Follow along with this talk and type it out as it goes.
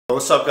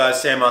What's up guys,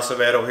 Sam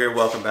Acevedo here,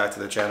 welcome back to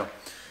the channel.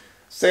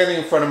 Standing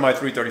in front of my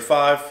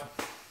 335.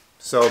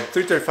 So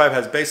 335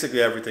 has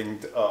basically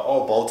everything,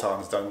 all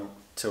bolt-ons done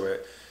to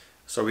it.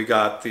 So we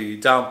got the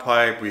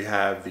downpipe, we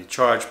have the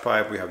charge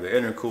pipe, we have the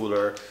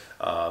intercooler,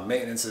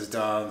 maintenance is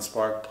done,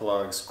 spark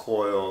plugs,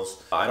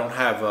 coils. I don't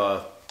have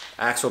a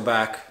axle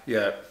back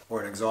yet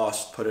or an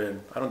exhaust put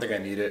in. I don't think I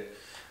need it.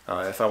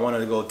 If I wanted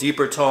to go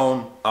deeper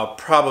tone, I'll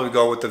probably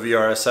go with the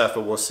VRSF,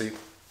 but we'll see.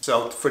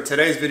 So for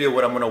today's video,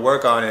 what I'm going to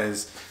work on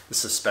is the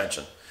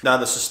suspension. Now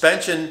the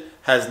suspension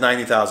has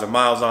 90,000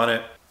 miles on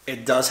it.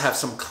 It does have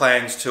some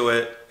clangs to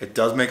it. It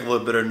does make a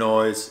little bit of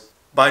noise.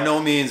 By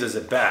no means is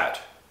it bad.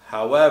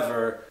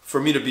 However,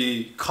 for me to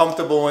be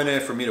comfortable in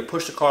it, for me to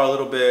push the car a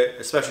little bit,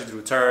 especially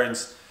through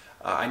turns,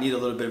 I need a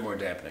little bit more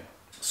dampening.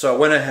 So I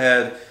went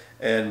ahead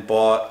and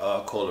bought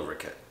a coilover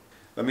kit.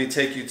 Let me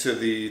take you to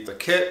the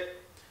kit.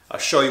 I'll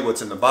show you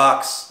what's in the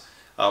box,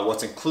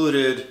 what's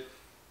included,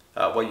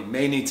 what you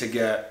may need to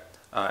get,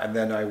 and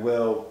then I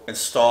will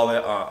install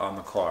it on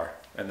the car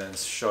and then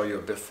show you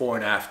a before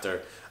and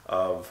after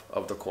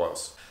of the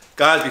coils.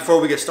 Guys, before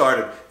we get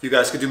started, if you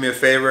guys could do me a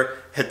favor,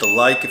 hit the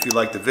like if you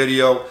like the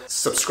video,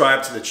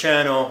 subscribe to the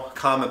channel,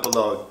 comment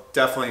below,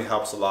 definitely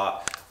helps a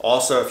lot.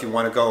 Also, if you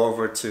want to go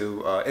over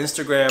to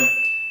Instagram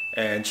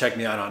and check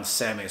me out on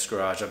Sammy's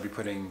Garage, I'll be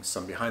putting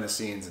some behind the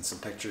scenes and some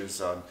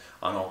pictures on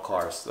all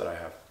cars that I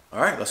have.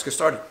 All right, let's get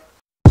started.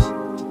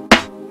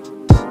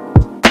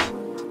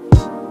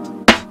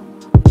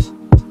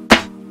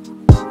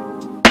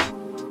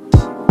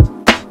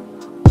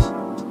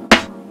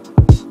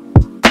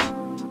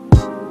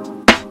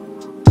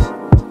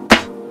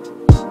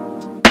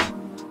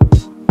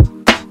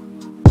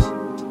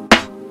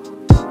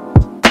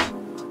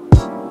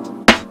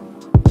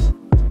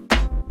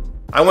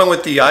 I went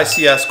with the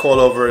ICS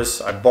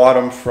Coilovers. I bought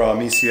them from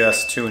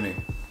ECS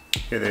Tuning.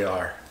 Here they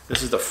are.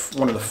 This is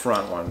one of the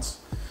front ones.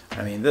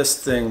 I mean,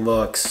 this thing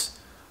looks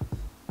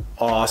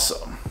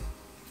awesome.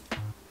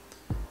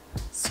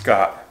 It's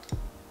got,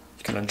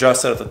 you can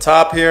adjust it at the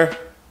top here.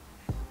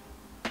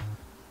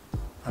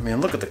 I mean,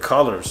 look at the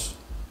colors.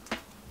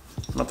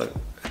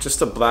 Just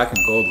the black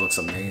and gold looks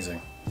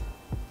amazing.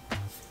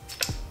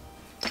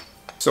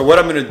 So what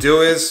I'm gonna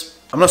do is,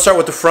 I'm gonna start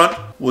with the front.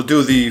 We'll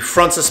do the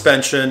front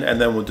suspension and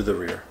then we'll do the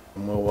rear.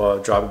 And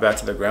we'll drop it back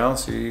to the ground,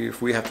 see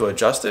if we have to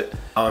adjust it.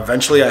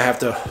 Eventually I have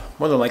to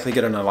more than likely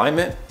get an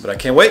alignment, but I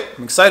can't wait,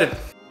 I'm excited.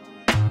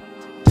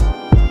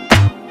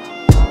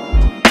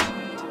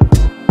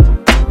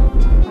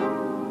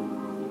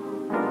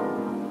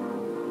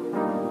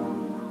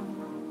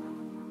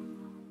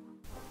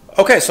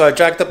 Okay, so I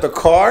jacked up the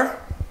car.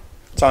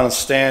 It's on a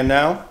stand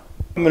now.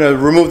 I'm gonna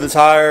remove the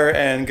tire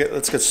and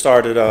let's get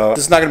started.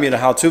 This is not gonna be a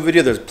how-to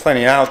video, there's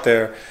plenty out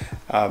there.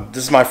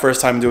 This is my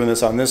first time doing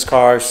this on this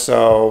car,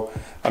 so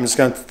I'm just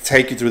gonna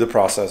take you through the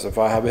process. If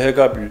I have a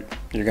hiccup,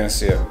 you're gonna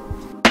see it.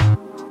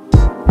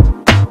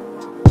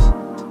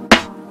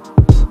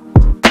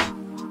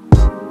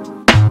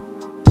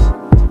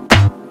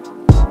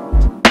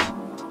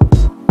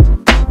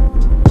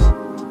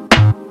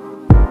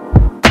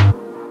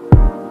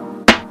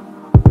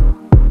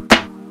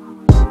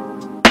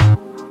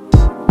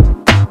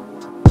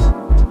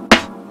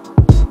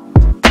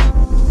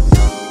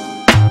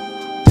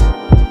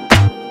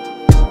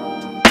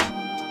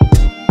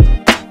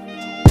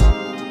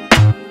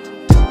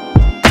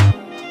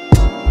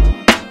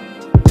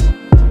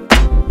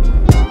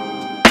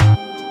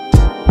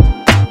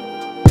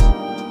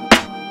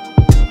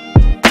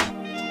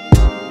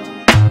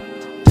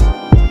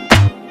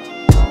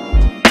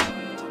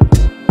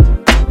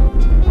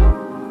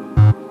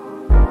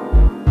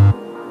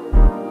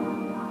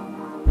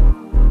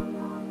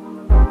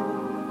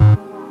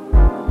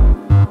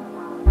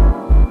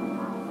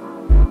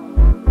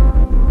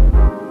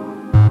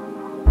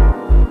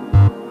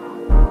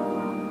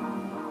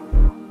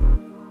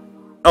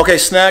 Okay,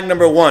 snag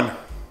number one.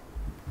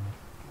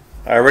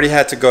 I already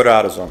had to go to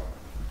AutoZone,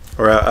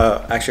 or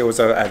actually it was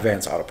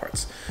Advanced Auto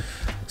Parts.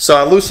 So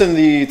I loosened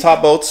the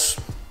top bolts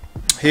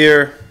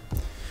here.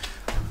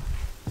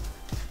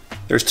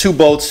 There's two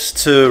bolts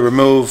to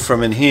remove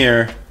from in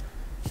here.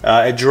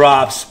 It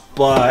drops,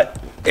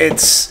 but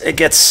it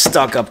gets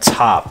stuck up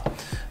top.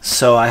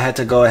 So I had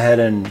to go ahead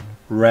and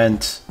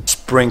rent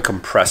spring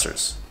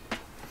compressors.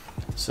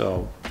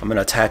 So I'm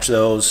gonna attach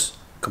those,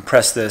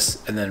 compress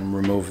this, and then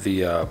remove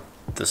the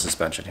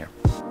suspension here.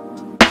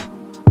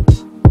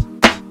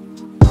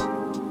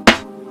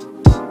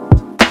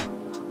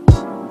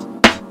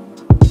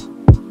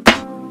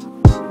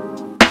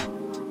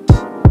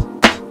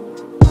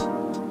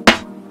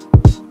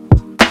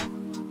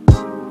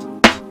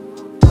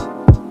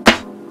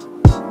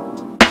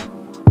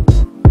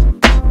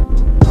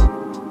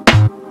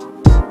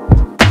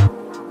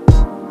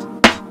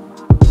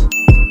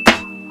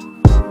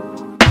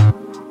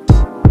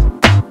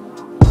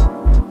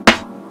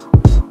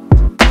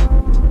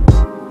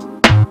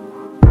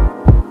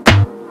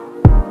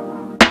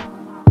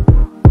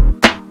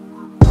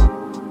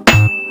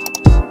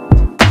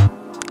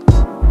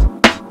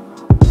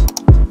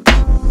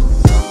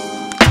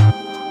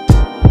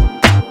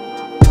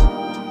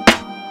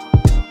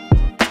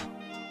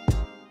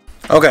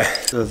 Okay,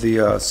 so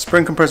the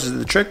spring compressor is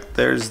the trick.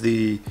 There's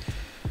the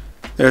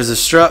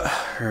strut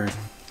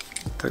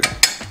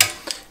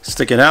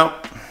sticking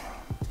out.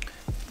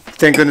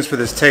 Thank goodness for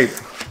this tape.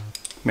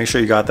 Make sure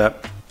you got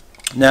that.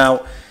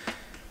 Now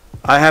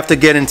I have to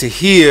get into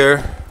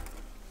here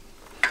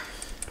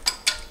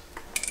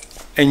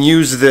and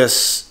use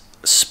this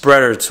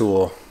spreader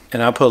tool,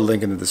 and I'll put a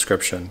link in the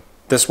description.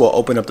 This will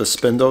open up the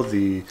spindle,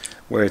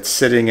 where it's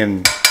sitting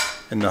in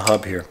the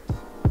hub here.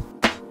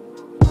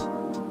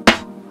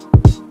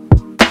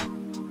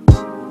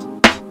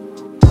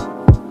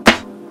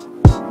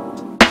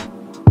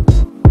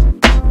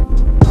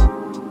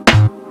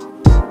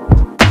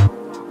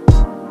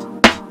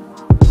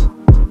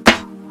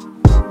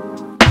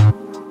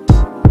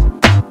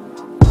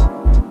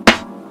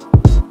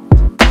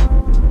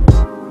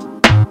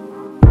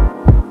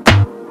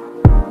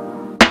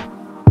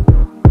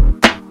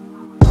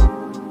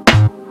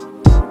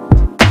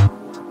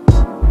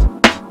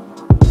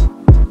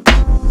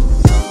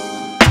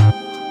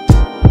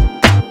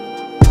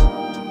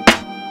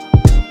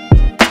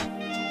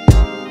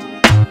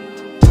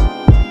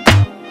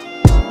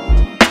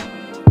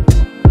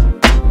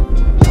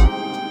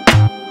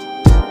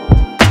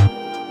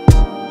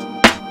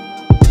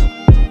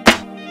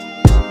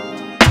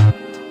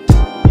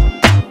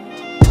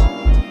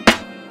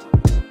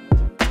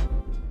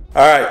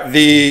 All right,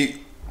 the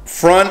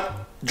front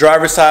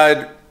driver's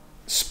side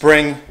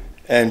spring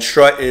and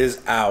strut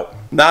is out.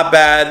 Not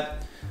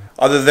bad,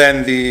 other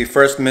than the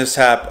first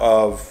mishap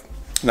of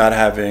not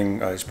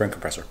having a spring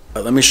compressor.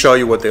 Let me show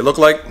you what they look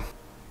like.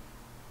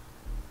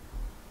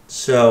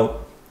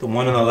 So the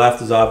one on the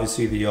left is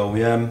obviously the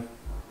OEM.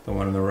 The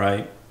one on the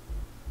right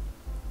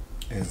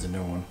is the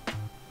new one.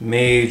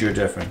 Major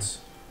difference.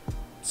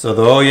 So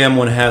the OEM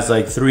one has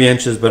like 3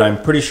 inches, but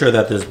I'm pretty sure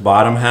that this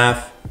bottom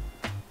half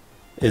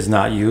is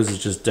not used,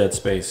 it's just dead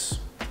space.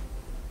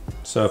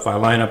 So if I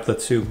line up the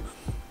 2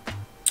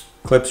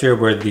 clips here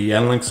where the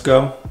end links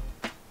go,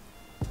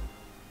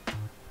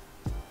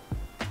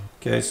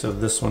 okay, so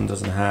this one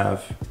doesn't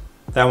have,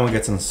 that one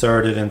gets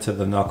inserted into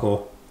the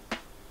knuckle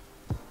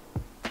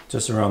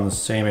just around the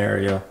same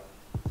area,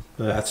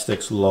 but that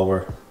sticks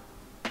lower.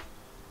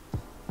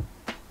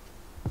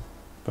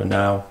 But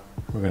now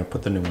we're gonna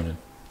put the new one in.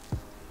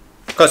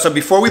 Okay, so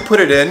before we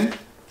put it in,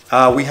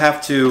 we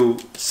have to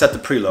set the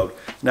preload.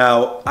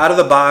 Now, out of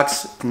the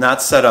box, not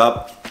set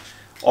up,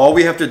 all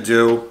we have to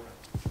do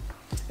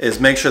is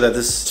make sure that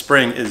this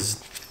spring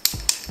is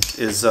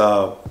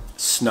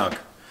snug.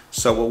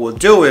 So what we'll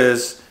do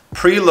is,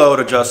 preload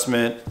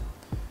adjustment,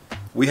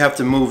 we have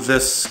to move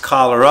this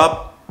collar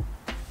up,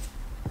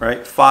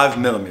 right, 5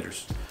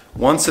 millimeters.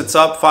 Once it's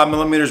up 5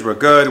 millimeters, we're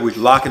good. We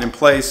lock it in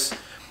place,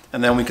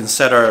 and then we can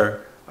set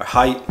our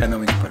height, and then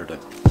we can put it in.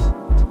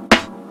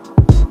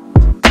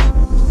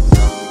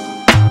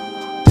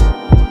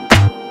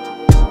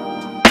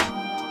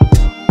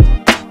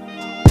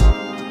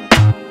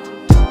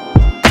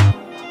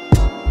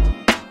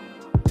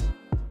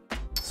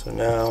 So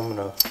now I'm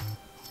gonna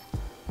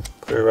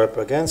put it right up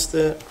against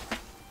it.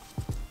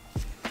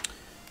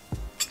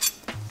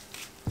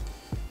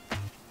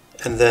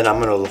 And then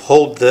I'm gonna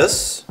hold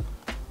this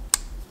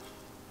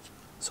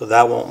so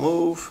that won't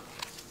move.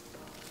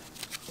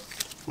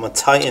 I'm gonna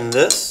tighten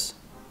this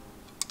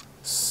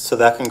so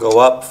that can go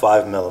up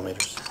 5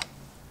 millimeters.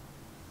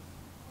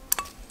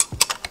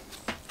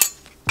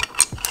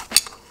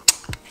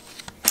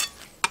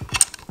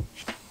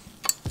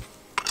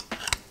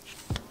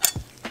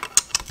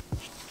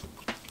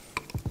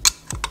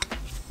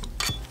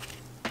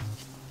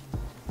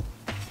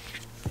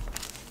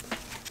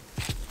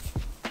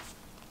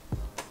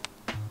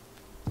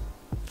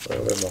 A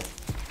little bit more.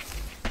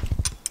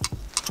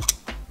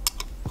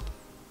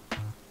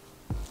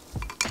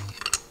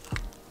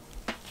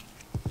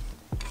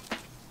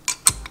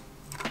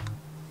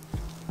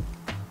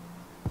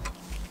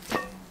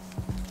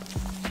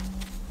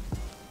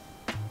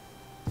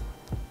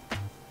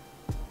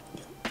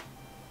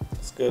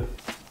 That's good.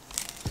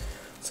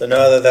 So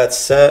now that that's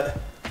set,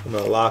 I'm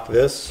going to lock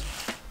this.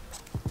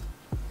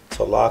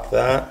 To lock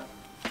that,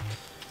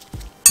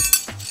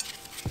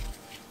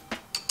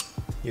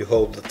 you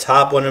hold the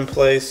top one in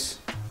place,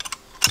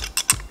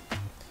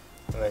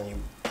 and then you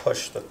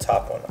push the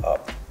top one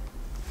up.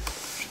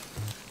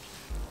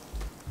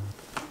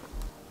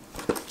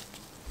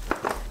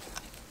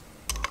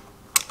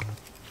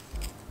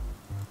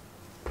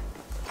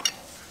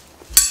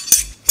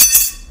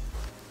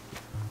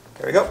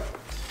 There we go.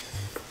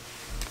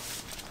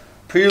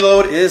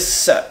 Preload is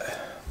set.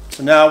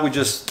 So now we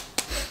just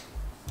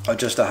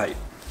adjust the height.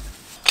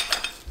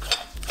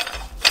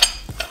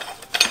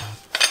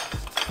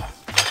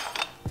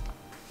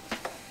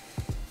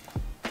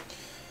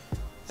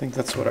 I think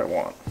that's what I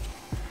want.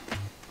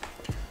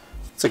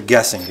 It's a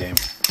guessing game.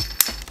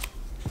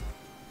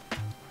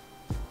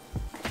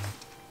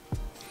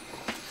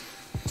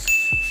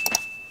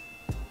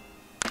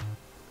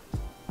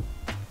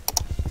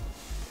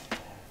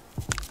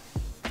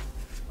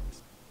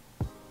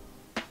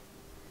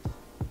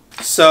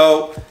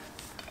 So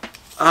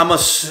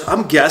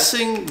I'm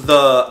guessing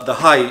the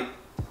height.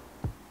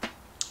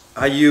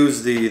 I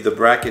use the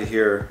bracket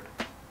here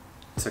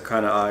to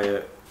kind of eye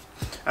it.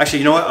 Actually,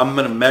 you know what? I'm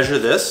going to measure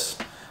this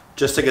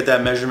just to get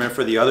that measurement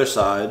for the other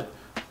side,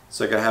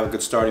 so I can have a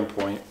good starting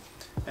point,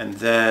 and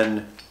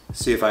then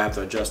see if I have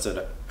to adjust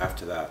it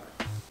after that.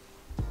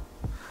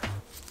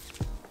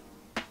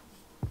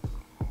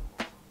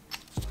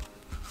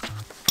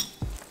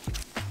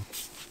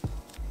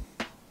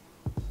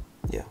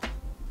 Yeah.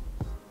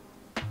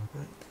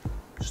 Right.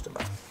 Just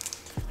about.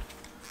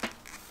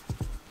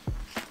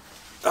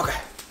 Okay.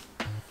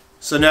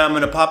 So now I'm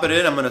going to pop it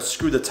in. I'm going to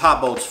screw the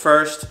top bolts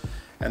first,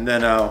 and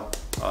then I'll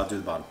do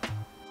the bottom.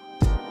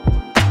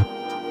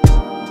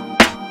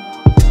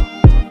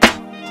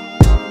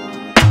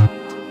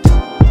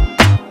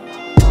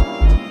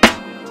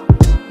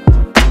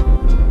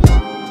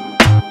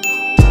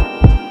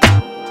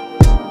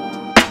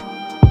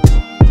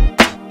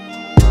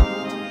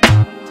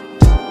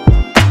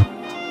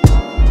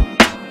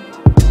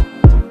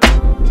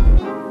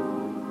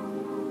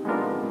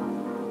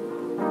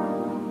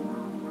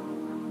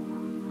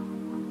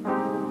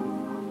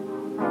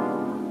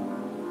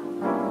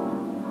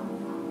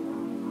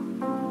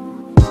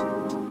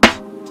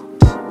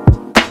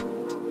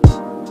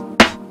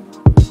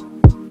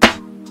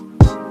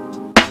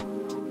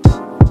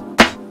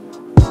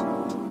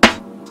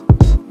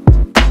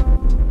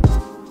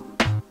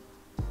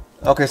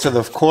 Okay, so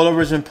the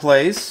coilover's in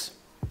place.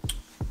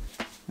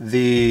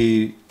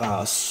 The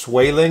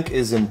sway link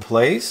is in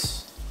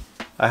place.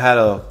 I had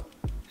a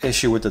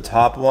issue with the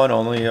top one.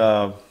 Only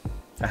I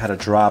had to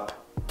drop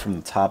from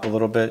the top a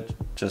little bit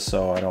just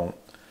so I don't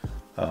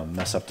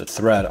mess up the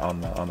thread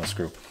on the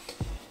screw.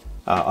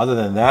 Other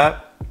than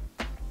that,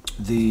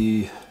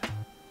 the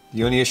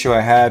only issue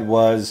I had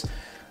was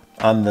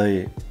on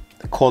the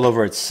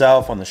coilover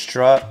itself, on the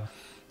strut.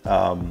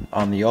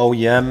 On the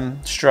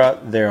OEM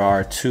strut, there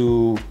are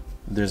two.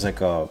 There's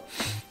like an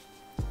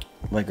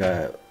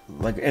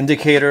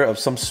indicator of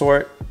some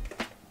sort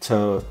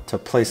to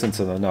place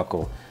into the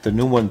knuckle. The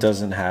new one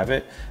doesn't have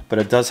it, but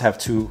it does have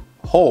two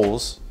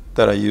holes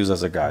that I use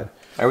as a guide.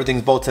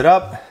 Everything's bolted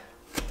up.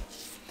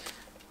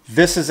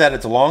 This is at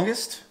its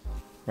longest,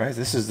 right?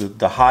 This is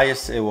the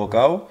highest it will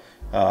go,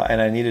 and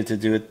I needed to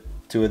do it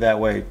that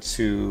way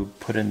to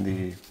put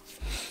in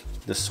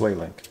the sway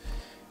link.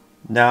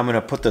 Now I'm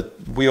gonna put the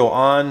wheel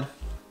on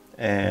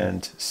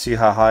and see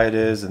how high it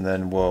is, and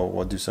then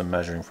we'll do some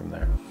measuring from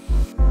there.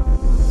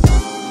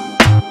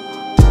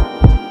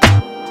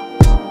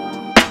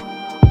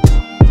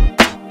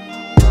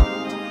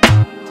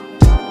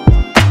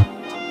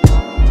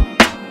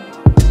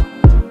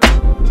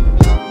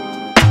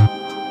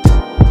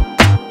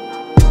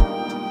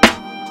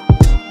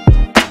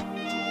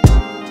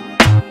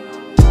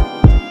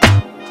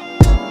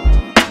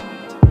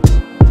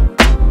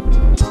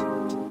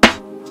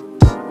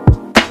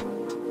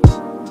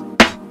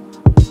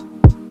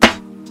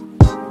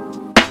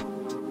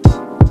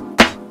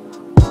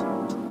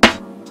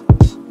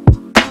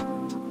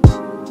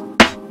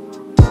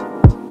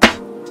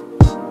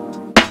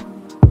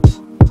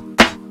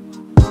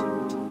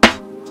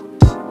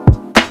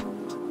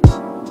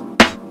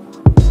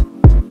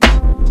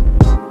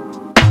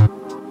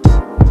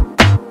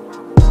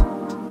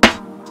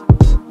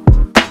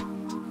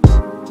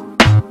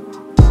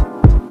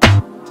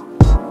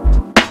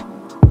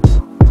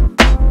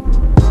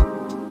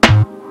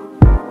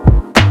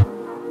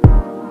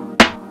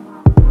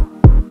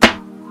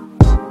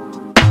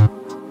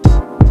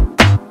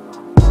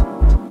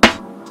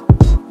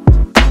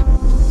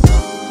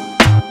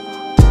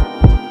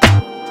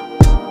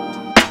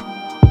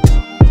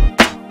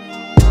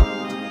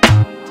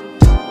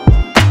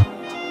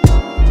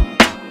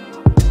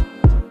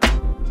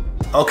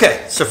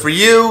 Okay, so for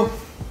you,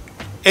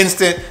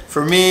 instant.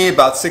 For me,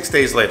 about 6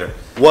 days later.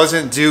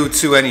 Wasn't due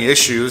to any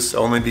issues,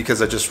 only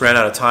because I just ran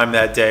out of time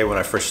that day when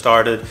I first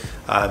started.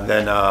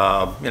 Then,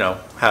 you know,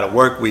 had a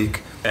work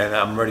week, and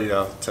I'm ready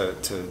to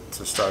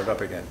start it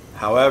up again.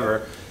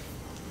 However,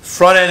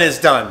 front end is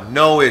done,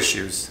 no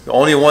issues. The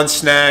only one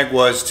snag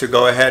was to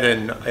go ahead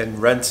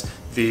and rent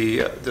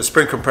the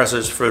spring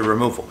compressors for the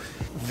removal.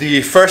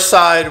 The first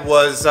side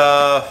was,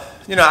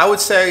 you know, I would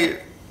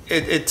say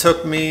it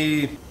took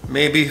me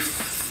maybe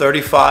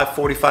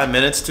 35-45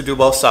 minutes to do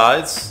both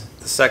sides.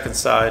 The second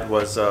side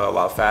was a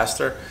lot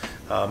faster.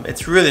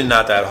 It's really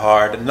not that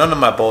hard. None of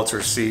my bolts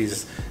were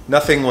seized.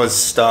 Nothing was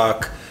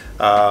stuck.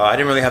 I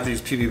didn't really have to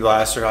use PB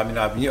Blaster. I mean,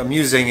 I'm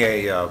using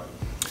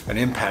an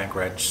impact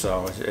wrench,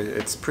 so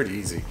it's pretty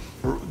easy.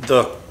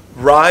 The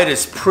ride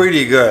is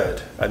pretty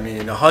good. I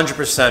mean,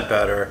 100%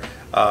 better.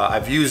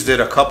 I've used it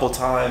a couple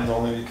times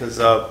only because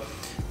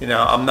you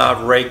know, I'm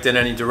not raked in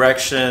any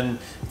direction.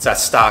 It's at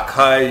stock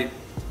height.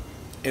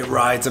 It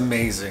rides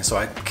amazing, so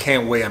I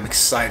can't wait. I'm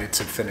excited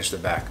to finish the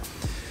back.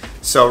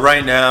 So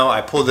right now, I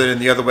pulled it in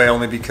the other way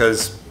only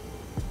because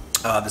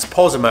this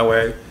pole's in my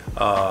way,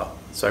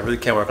 so I really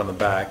can't work on the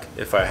back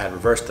if I had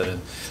reversed it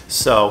in.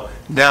 So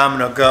now I'm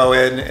gonna go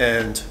in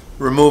and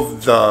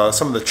remove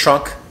some of the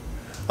trunk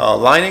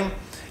lining,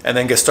 and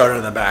then get started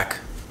on the back.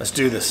 Let's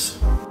do this.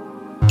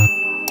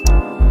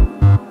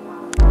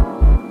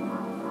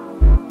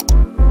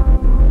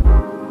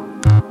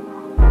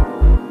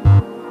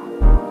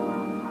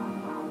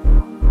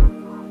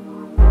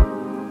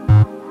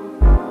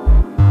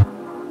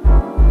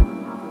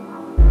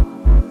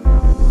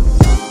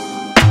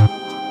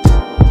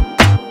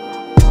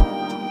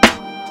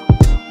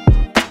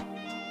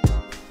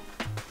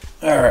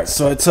 Alright,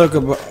 so I took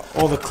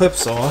all the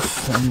clips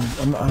off,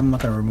 and I'm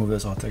not going to remove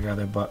this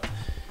altogether, but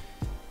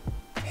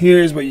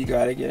here's what you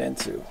got to get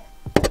into.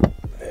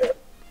 There.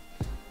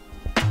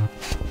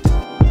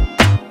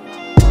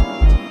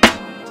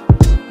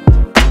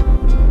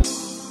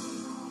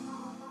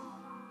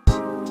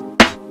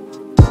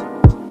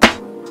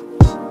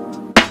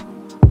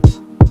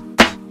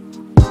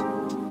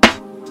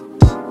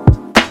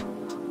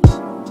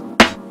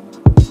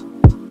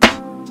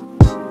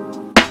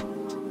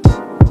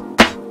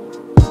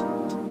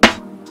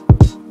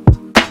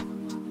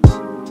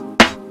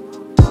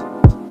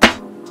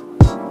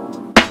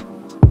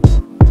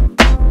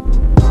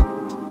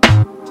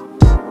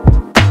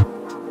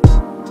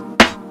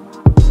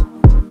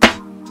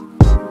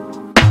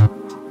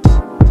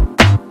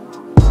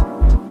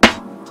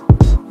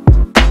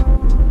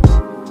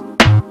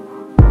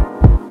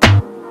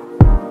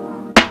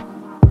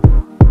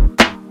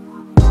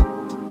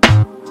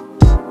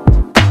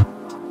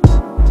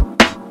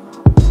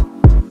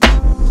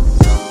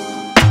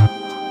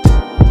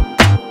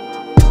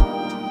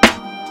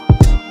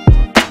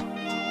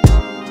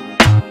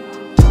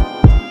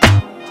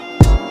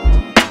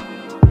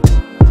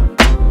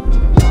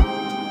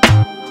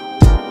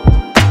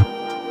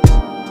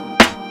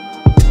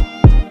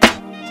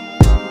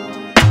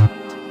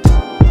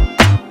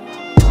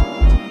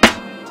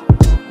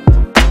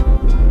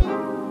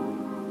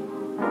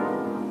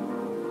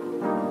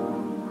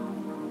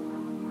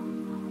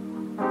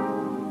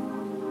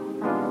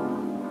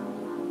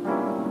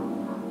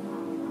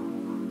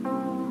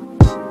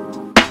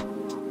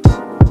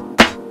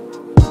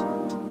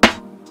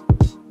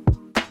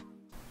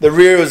 The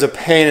rear was a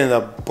pain in the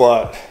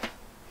butt.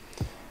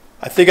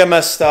 I think I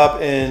messed up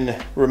in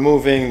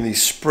removing the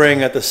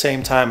spring at the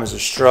same time as the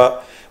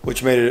strut,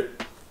 which made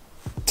it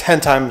 10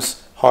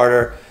 times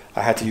harder.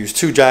 I had to use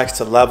 2 jacks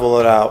to level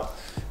it out.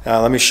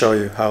 Now let me show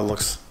you how it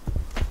looks.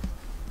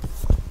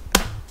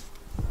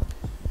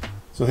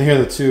 So here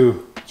are the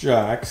 2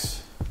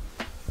 jacks.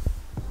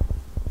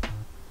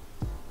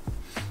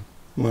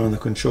 One on the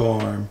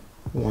control arm,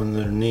 one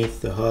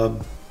underneath the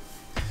hub.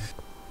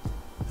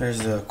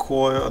 There's the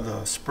coil,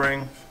 the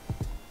spring.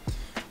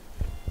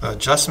 The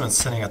adjustment's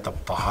sitting at the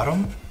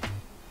bottom,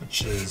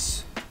 which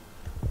is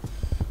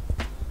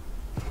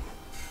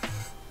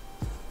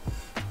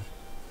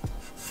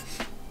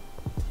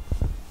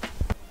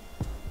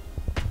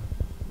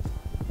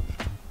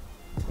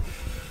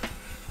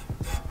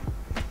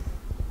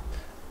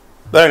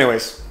but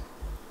anyways,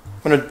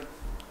 I'm gonna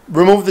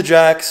remove the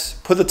jacks,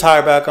 put the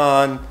tire back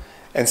on,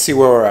 and see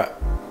where we're at.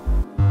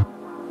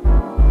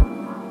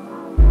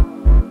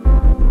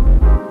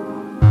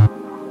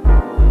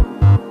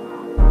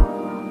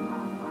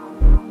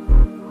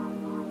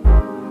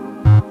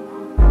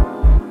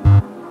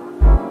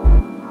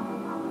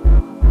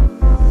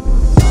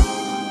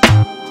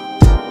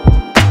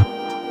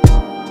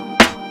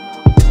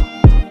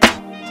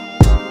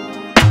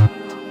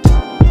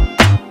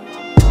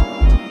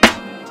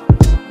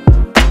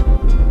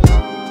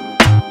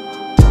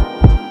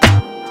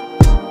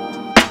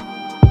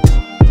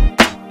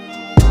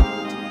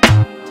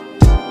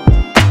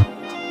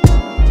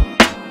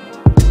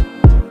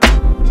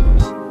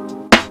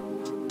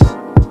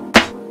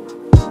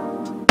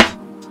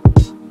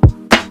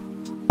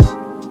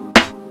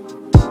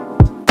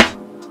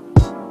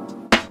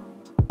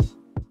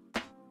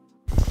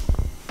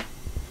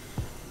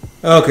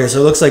 Okay, so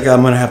it looks like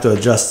I'm gonna have to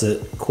adjust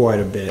it quite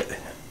a bit.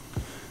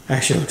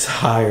 Actually, it looks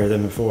higher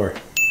than before.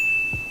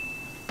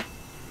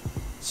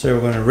 So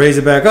we're gonna raise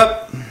it back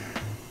up.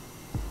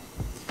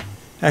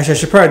 Actually, I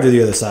should probably do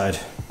the other side.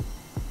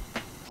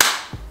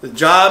 The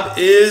job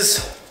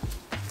is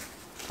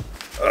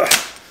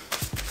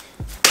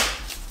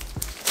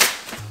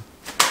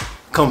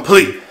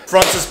complete.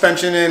 Front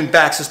suspension in,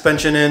 back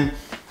suspension in.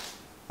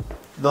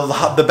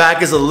 The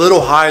back is a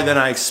little higher than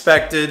I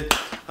expected.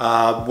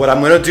 What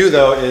I'm gonna do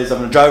though is I'm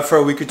gonna drive it for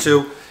a week or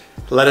 2,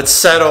 let it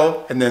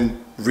settle, and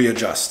then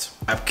readjust.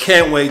 I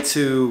can't wait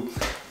to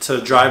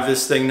drive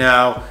this thing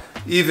now,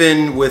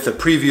 even with a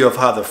preview of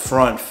how the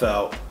front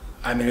felt.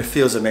 I mean, it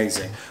feels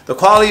amazing. The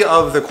quality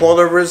of the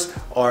coilovers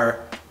are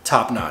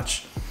top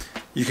notch.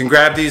 You can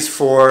grab these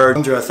for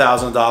under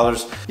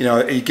 $1,000. You know,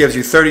 it gives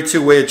you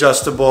 32-way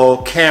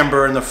adjustable,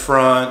 camber in the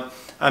front.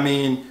 I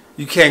mean,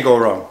 you can't go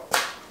wrong.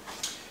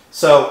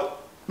 So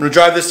I'm gonna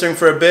drive this thing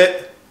for a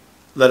bit,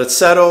 let it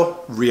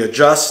settle,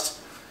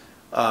 readjust,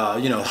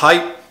 you know,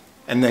 height,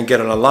 and then get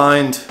it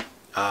aligned,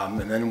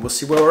 and then we'll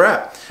see where we're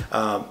at.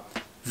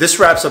 This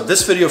wraps up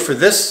this video for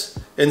this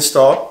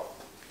install.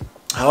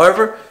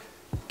 However,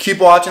 keep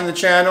watching the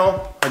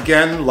channel.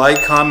 Again,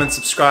 like, comment,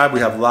 subscribe.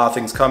 We have a lot of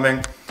things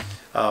coming.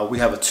 We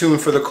have a tune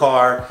for the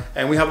car,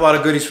 and we have a lot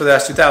of goodies for the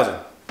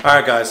S2000. All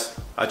right, guys,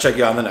 I'll check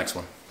you out on the next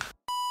one.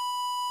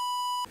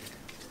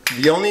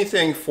 The only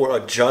thing for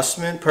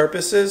adjustment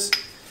purposes,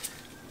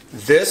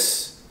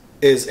 this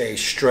is a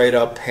straight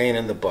up pain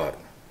in the butt,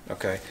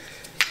 okay?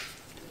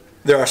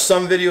 There are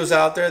some videos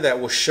out there that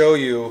will show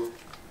you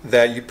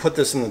that you put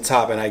this in the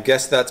top, and I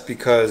guess that's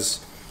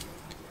because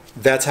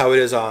that's how it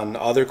is on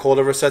other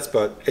coilover sets,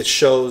 but it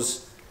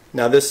shows,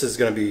 now this is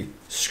going to be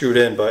screwed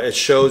in, but it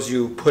shows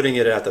you putting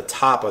it at the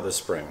top of the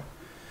spring.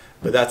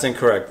 But that's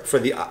incorrect. For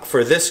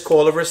this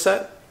coilover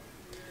set,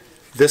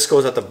 this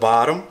goes at the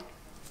bottom.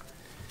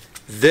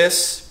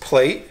 This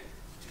plate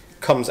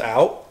comes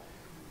out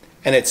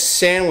and it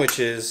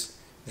sandwiches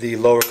the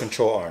lower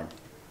control arm.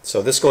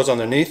 So this goes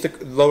underneath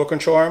the lower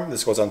control arm,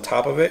 this goes on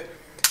top of it,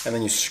 and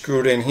then you screw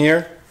it in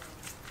here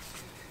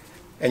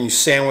and you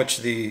sandwich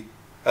the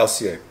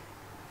LCA.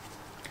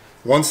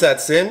 Once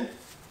that's in,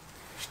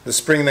 the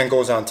spring then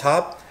goes on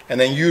top, and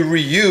then you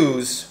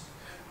reuse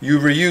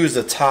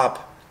the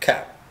top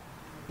cap.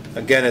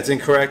 Again, it's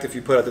incorrect if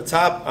you put it at the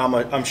top.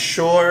 I'm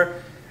sure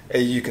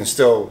you can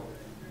still,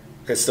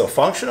 it's still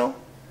functional,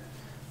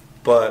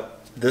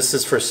 but this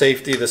is for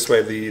safety. This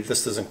way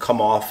this doesn't come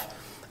off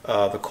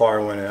the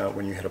car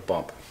when you hit a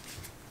bump.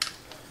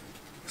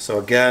 So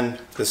again,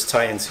 this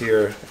tightens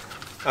here.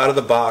 Out of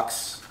the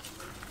box,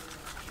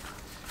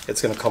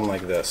 it's going to come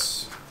like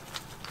this.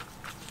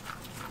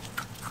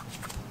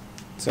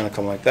 It's going to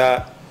come like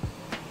that.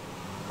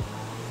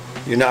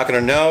 You're not going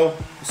to know,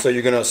 so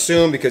you're going to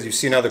assume because you've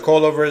seen other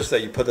coilovers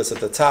that you put this at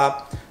the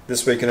top.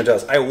 This way you can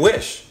adjust. I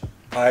wish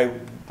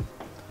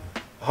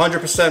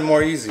 100%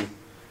 more easy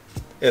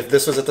if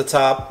this was at the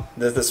top.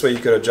 This way you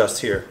could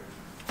adjust here.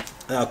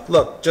 Now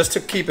look, just to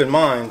keep in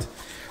mind,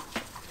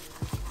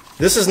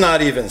 this is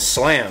not even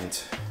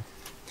slammed,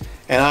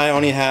 and I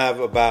only have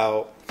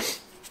about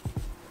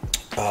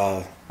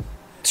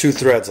 2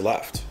 threads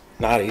left,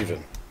 not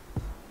even.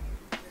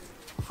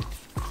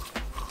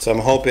 So I'm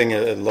hoping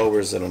it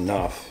lowers it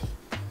enough.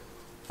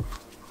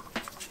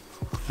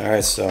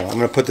 Alright, so I'm going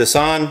to put this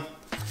on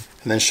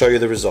and then show you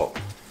the result.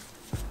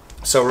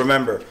 So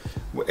remember,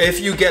 if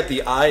you get the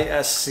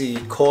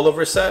ISC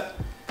coilover set,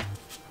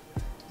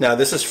 now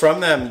this is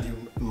from them,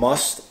 you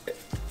must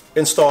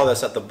install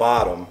this at the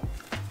bottom,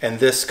 and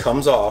this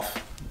comes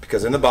off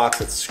because in the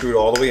box it's screwed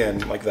all the way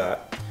in like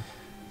that.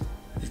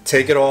 You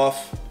take it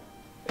off,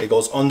 it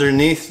goes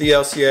underneath the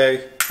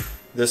LCA,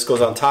 this goes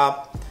on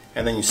top,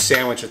 and then you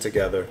sandwich it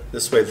together.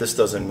 This way this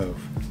doesn't move.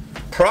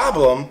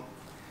 Problem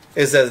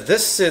is that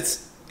this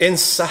sits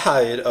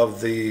inside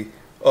of the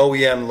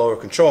OEM lower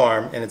control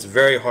arm, and it's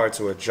very hard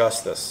to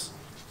adjust this.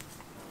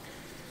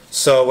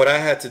 So what I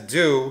had to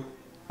do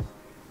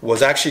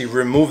was actually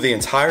remove the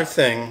entire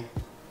thing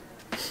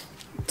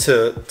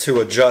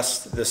to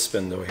adjust this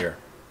spindle here.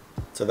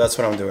 So that's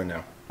what I'm doing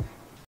now.